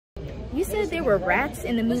You said there were rats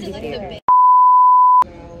in the movie theater.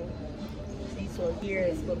 So here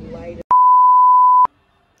is the light.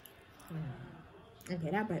 Okay,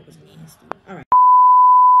 that bite was nasty. All right.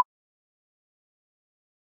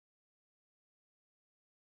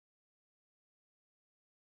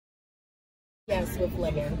 Yes, with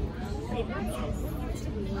lemon.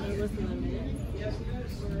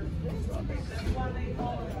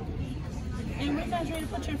 And we're not ready to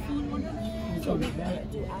put your food order. So we gotta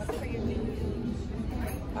do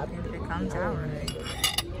If it comes out right.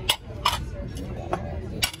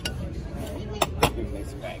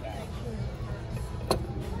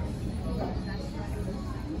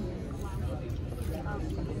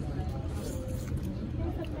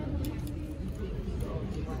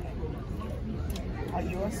 Are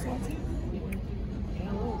yours salty?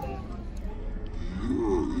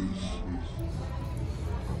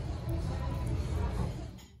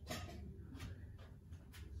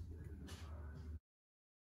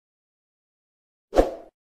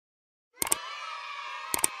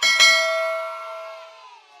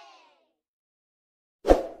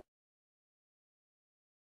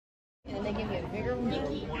 And they give you a bigger one.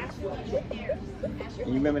 And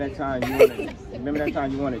you remember that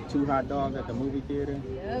time you wanted 2 hot dogs at the movie theater?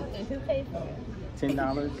 Yep, and who paid for it? $10,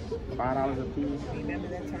 $5 a piece. Remember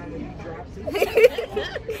that time when you dropped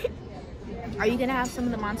it? Are you gonna have some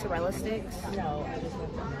of the mozzarella sticks? No, I just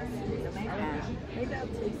want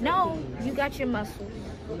the No, you got your muscles.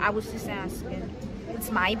 I was just asking.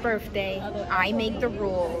 It's my birthday. I make the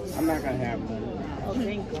rules. I'm not gonna have one. Oh,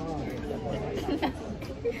 thank God.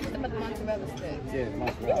 Some of the mozzarella sticks. Yeah,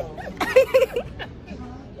 mozzarella.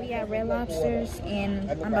 We got Red Lobsters, and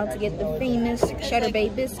I'm about to get the famous Cheddar Bay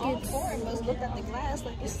biscuits. Corn must look at the glass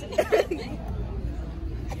like it's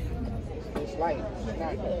It's light. It's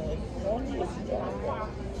not good.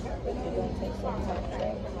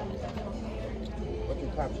 What's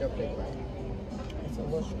your top shelf taste like? It's a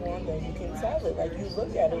little stronger. You can tell it. Like you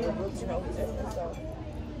look at it, it looks no different. So.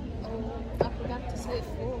 I forgot to say it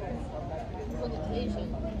for the occasion.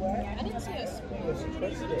 What? I didn't say a spoon. It's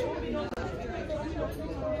twisted.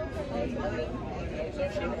 So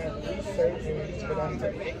she had 3 surgeries for them to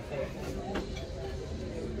fix it.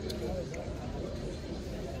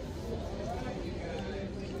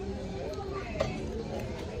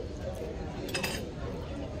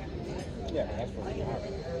 Yeah, that's what we have.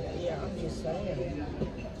 Yeah, I'm just saying.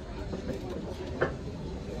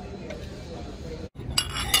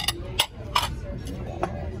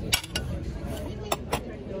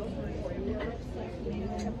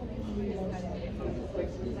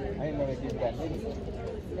 I didn't know they did that many.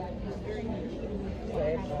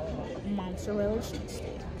 Mozzarella cheese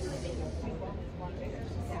sticks.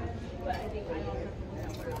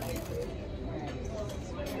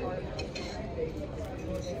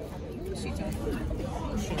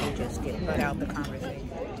 She would just get put out the conversation.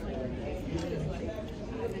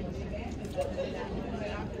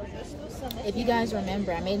 If you guys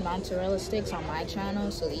remember, I made mozzarella sticks on my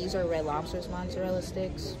channel, so these are Red Lobster's mozzarella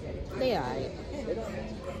sticks. They alright.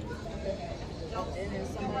 And then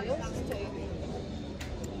somebody else's table.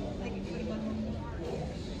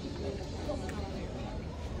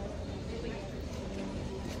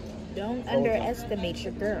 Don't underestimate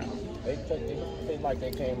your girl. They like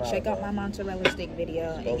they came out. Check out my mozzarella stick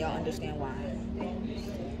video and y'all understand why.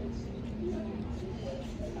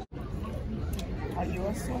 Are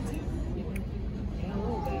yours salty?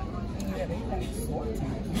 Yeah, they like salty.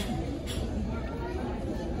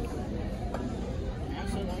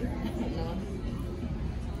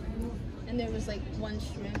 And there was like one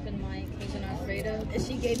shrimp in my Cajun Alfredo, and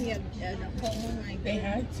she gave me a whole one like They that.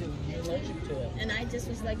 had to. You're allergic to it. And I just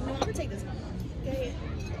was like, no, I'm gonna take this home. Okay,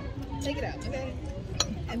 take it out, okay?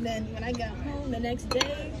 And then when I got home the next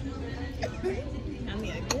day, I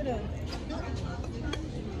mean, I get a,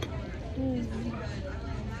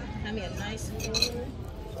 I mean, a nice food.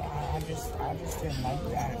 I just didn't like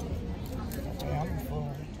that. Okay, I'm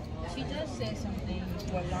full. She does say something.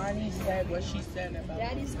 When Lonnie said what she said about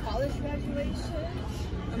Daddy's college graduation.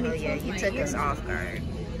 I mean, Oh yeah, you took us off guard.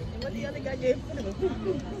 And what the other guy did for them?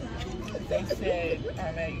 they said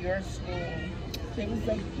at your school, they was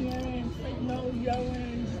like, parents, like, no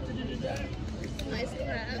yelling, da-da-da-da. Nice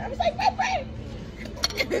clap. I was like, wait.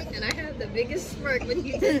 And I had the biggest smirk when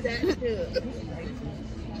you did that too.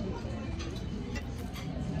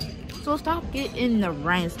 So stop getting the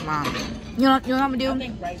rice, mom. You know what I'm gonna I do?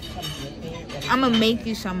 think rice comes with it. I'm gonna make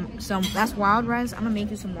you some. That's wild rice. I'm gonna make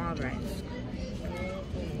you some wild rice.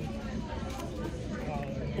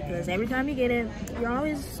 Because every time you get it, you're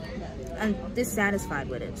always dissatisfied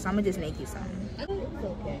with it. So I'm gonna just make you some. I think it's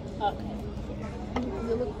okay. I thought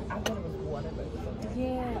it was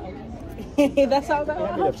Yeah, okay. That sounds like, I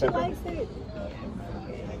Yeah, hope she pepper. likes it.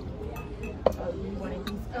 Oh, you wanted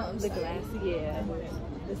these, the glass, yeah.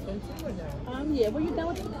 This one too or no? Yeah, were you done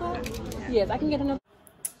with the cup? Yes, I can get another.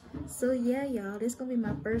 So yeah, y'all, this gonna be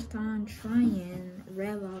my first time trying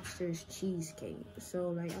Red Lobster's cheesecake. So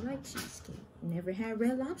like, I like cheesecake. Never had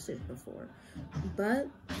Red Lobsters before, but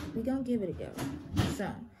we gonna give it a go. So,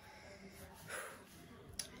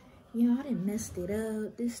 yeah, I done messed it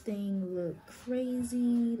up. This thing looked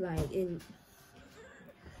crazy, like it.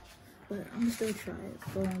 But I'm gonna still try it.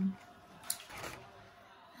 So,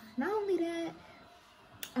 not only that,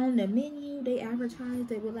 on the menu they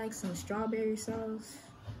advertised it with like some strawberry sauce.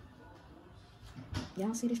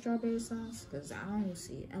 Y'all see the strawberry sauce? Because I don't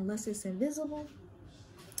see it unless it's invisible.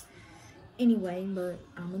 Anyway, but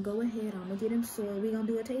I'm gonna go ahead. I'm gonna get them soiled. We're gonna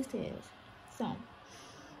do a taste test. So,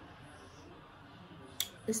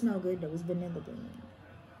 it smells good though. It's vanilla bean.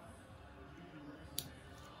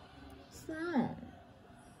 So,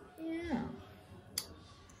 yeah.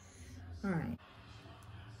 Alright.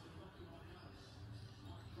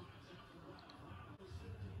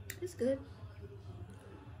 It's good.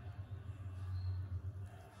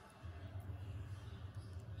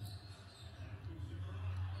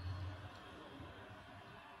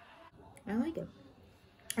 I like it.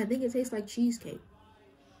 I think it tastes like cheesecake.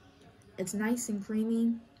 It's nice and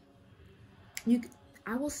creamy.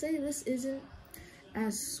 I will say this isn't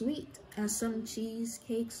as sweet as some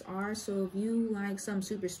cheesecakes are. So if you like some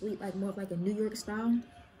super sweet, like more of like a New York style,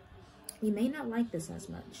 you may not like this as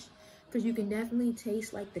much, because you can definitely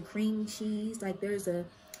taste like the cream cheese. Like there's a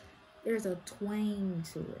twang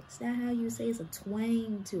to it. Is that how you say it's a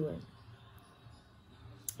twang to it?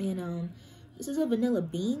 And this is a vanilla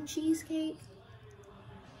bean cheesecake.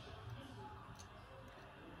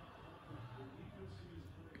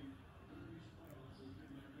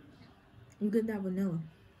 You get that vanilla.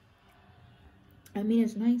 I mean,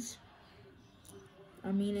 it's nice.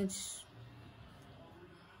 I mean, it's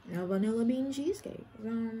a vanilla bean cheesecake.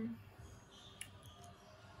 You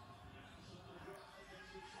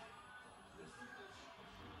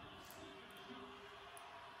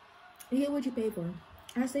get what you pay for.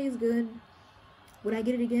 I say it's good. Would I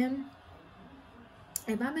get it again?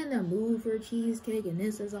 If I'm in the mood for cheesecake and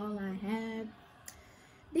this is all I have,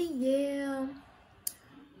 then yeah.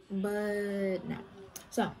 But no.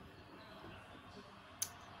 So,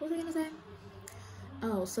 what was I gonna say?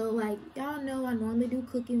 Oh, so like, y'all know I normally do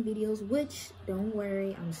cooking videos, which, don't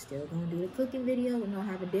worry, I'm still gonna do the cooking video. We're gonna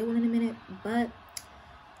have a deal one in a minute, but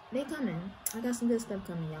they coming. I got some good stuff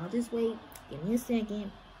coming, y'all. Just wait. Give me a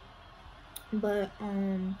second. But,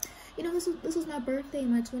 you know, this was my birthday,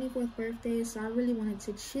 my 24th birthday, so I really wanted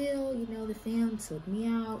to chill. You know, the fam took me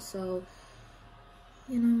out, so,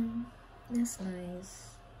 you know, that's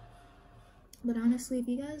nice. But honestly, if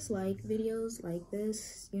you guys like videos like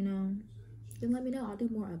this, you know, then let me know. I'll do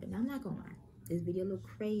more of it. Now, I'm not gonna lie. This video look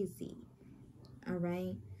crazy.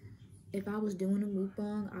 Alright? If I was doing a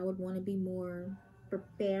mukbang, I would want to be more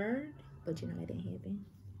prepared. But, you know, that didn't happen.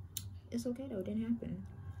 It's okay, though. It didn't happen.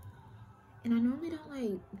 And I normally don't,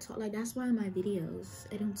 like, talk. Like, that's why in my videos,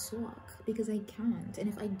 I don't talk. Because I can't. And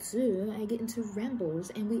if I do, I get into rambles.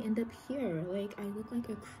 And we end up here. Like, I look like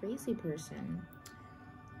a crazy person.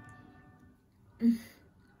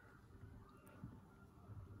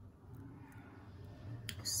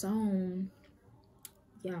 So,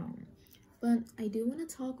 yeah. But I do want to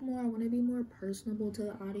talk more. I want to be more personable to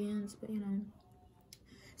the audience. But, you know,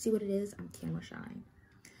 see what it is? I'm camera shy.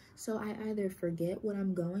 So I either forget what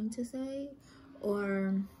I'm going to say,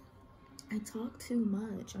 or I talk too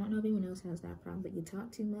much. I don't know if anyone else has that problem, but you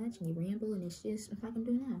talk too much and you ramble, and it's like I'm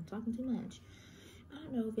doing now. I'm talking too much. I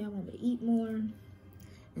don't know if y'all want me to eat more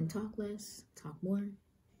and talk less, talk more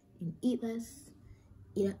and eat less,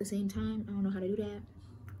 eat at the same time. I don't know how to do that.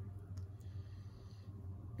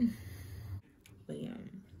 But yeah,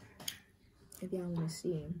 if y'all want to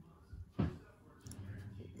see,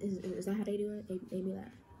 is that how they do it? They be like,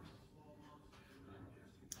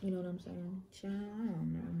 you know what I'm saying? Child, I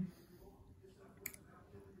don't know.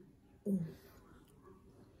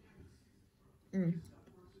 Ooh.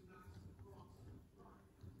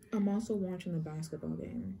 I'm also watching the basketball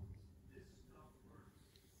game.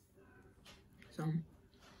 So,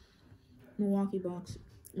 Milwaukee Bucks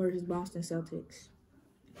versus Boston Celtics.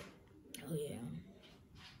 Oh yeah.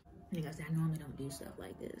 Like I said, I normally don't do stuff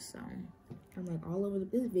like this, so I'm like all over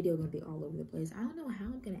this video gonna be all over the place. I don't know how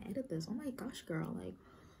I'm gonna edit this. Oh my gosh, girl, like,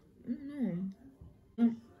 I don't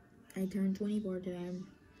know. I turned 24 today.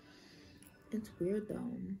 It's weird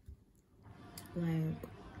though. Like,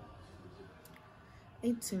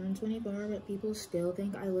 I turned 24, but people still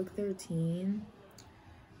think I look 13.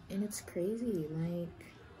 And it's crazy. Like,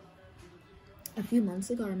 a few months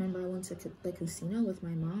ago, I remember I went to the casino with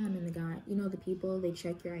my mom, and the guy, you know, the people, they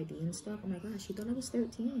check your ID and stuff. Oh my gosh, she thought I was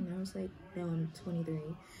 13. I was like, no, I'm 23.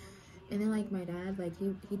 And then, like, my dad, like,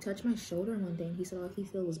 he touched my shoulder one day, and he said all he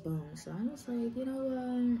felt was bones. So I was like, you know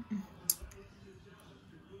what?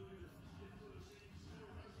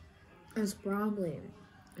 It's probably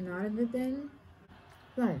not a good thing.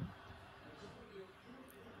 But,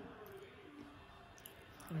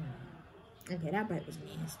 okay, that bite was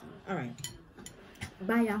nasty. All right.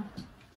 Bye, y'all.